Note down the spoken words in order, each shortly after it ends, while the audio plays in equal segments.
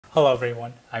Hello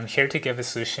everyone, I'm here to give a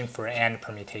solution for AND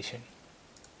permutation.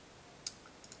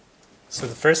 So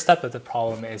the first step of the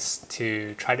problem is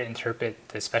to try to interpret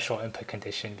the special input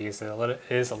condition because it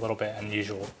is a little bit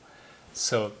unusual.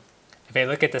 So if I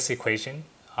look at this equation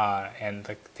and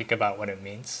think about what it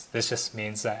means, this just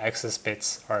means that x's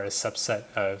bits are a subset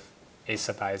of a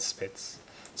sub i's bits.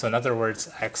 So in other words,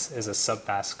 x is a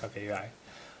submask of ai.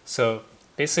 So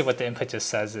basically what the input just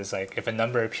says is like if a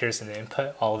number appears in the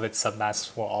input, all of its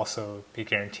submasks will also be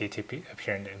guaranteed to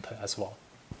appear in the input as well.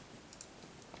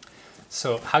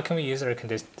 So how can we use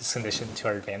this condition to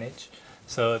our advantage?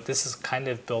 So this is kind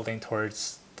of building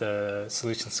towards the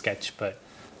solution sketch, but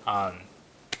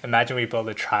imagine we build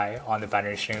a trie on the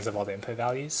binary strings of all the input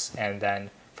values, and then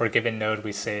for a given node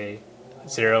we say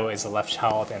 0 is the left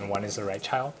child and 1 is the right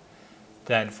child.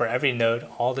 Then for every node,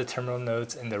 all the terminal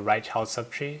nodes in the right child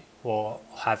subtree will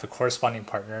have a corresponding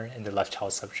partner in the left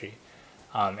child subtree.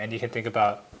 And you can think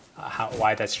about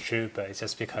why that's true, but it's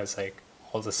just because like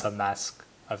all the submask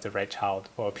of the right child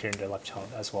will appear in the left child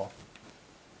as well.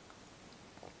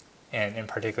 And in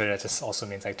particular, that just also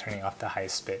means like turning off the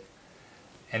highest bit.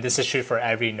 And this is true for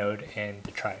every node in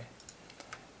the trie.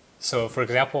 So for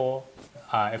example,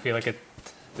 if we look at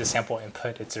the sample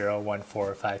input, it's 0, 1,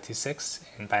 4, 5, 2, 6.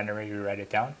 In binary, we write it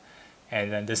down.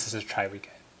 And then this is a trie we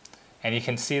get. And you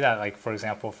can see that, like for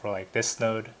example, for like this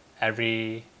node,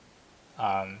 every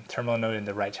terminal node in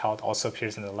the right child also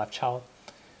appears in the left child.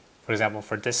 For example,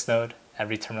 for this node,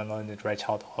 every terminal node in the right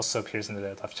child also appears in the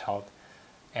left child.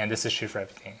 And this is true for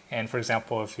everything. And for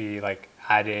example, if we like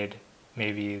added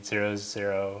maybe 0,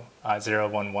 0, 0,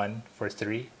 1, 1 for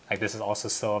 3, like this is also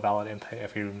still a valid input.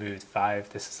 If we removed 5,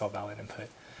 this is still a valid input.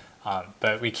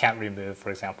 But we can't remove, for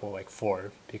example, like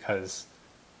 4 because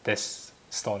this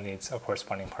still needs a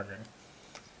corresponding partner.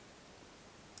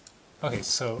 Okay,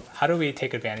 so how do we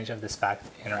take advantage of this fact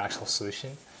in our actual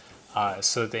solution?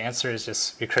 So the answer is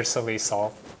just recursively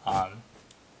solve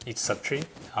each subtree,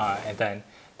 and then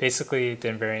basically the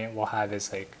invariant we'll have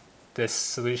is like this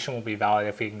solution will be valid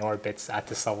if we ignore bits at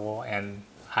this level and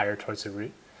higher towards the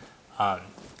root.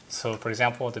 So for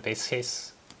example, the base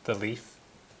case, the leaf,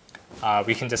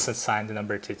 we can just assign the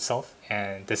number to itself,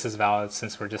 and this is valid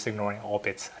since we're just ignoring all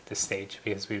bits at this stage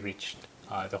because we reached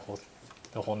the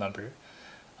whole number.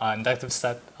 Inductive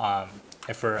step,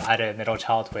 if we're at a middle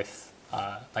child with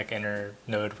like inner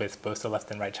node with both the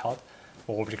left and right child,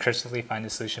 we'll recursively find the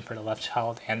solution for the left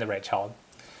child and the right child.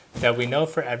 That we know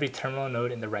for every terminal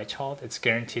node in the right child, it's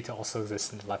guaranteed to also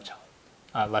exist in the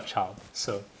left child.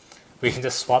 So we can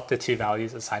just swap the two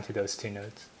values assigned to those two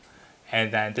nodes.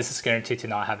 And then this is guaranteed to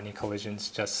not have any collisions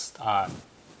just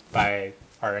by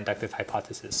our inductive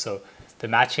hypothesis. So the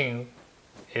matching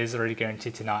is already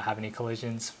guaranteed to not have any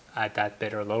collisions at that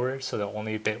bit or lower. So the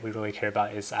only bit we really care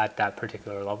about is at that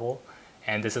particular level.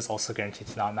 And this is also guaranteed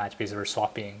to not match because we're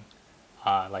swapping,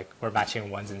 like we're matching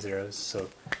ones and zeros. So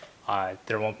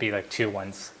there won't be like two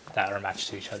ones that are matched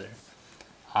to each other.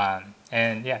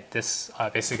 And yeah, this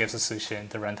basically gives a solution.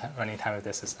 The running time of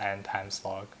this is n times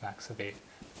log max of 8.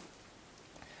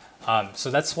 So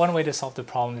that's one way to solve the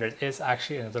problem. There is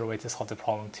actually another way to solve the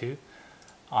problem too.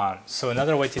 So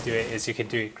another way to do it is you can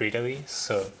do it greedily.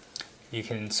 So you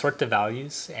can sort the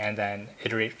values and then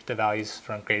iterate the values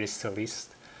from greatest to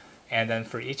least. And then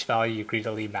for each value, you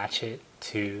greedily match it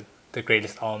to the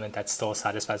greatest element that still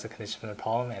satisfies the condition of the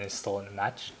problem and is still in the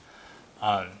match.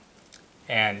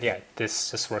 And yeah, this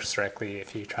just works directly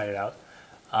if you try it out.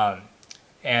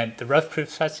 And the rough proof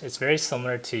sketch is very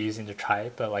similar to using the trie,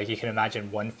 but like you can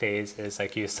imagine one phase is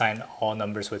like you assign all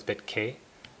numbers with bit k,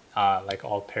 like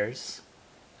all pairs,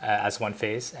 as one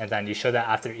phase, and then you show that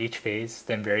after each phase,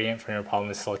 the invariant from your problem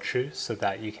is still true, so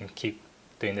that you can keep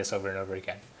doing this over and over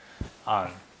again. Yeah,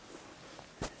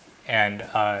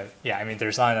 I mean,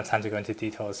 there's not enough time to go into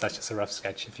details. That's just a rough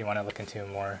sketch. If you want to look into it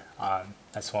more,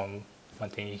 that's one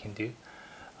thing you can do.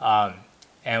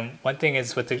 And one thing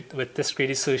is with this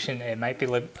greedy solution, it might be a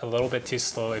little bit too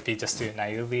slow if you just do it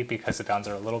naively because the bounds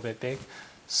are a little bit big.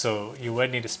 So you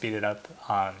would need to speed it up.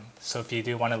 So if you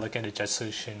do want to look at a judge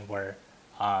solution where,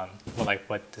 like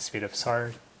what the speedups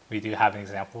are, we do have an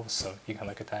example, so you can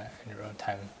look at that in your own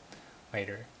time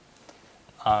later.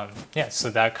 Yeah,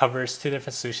 so that covers two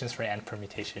different solutions for AND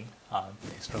permutation.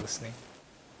 Thanks for listening.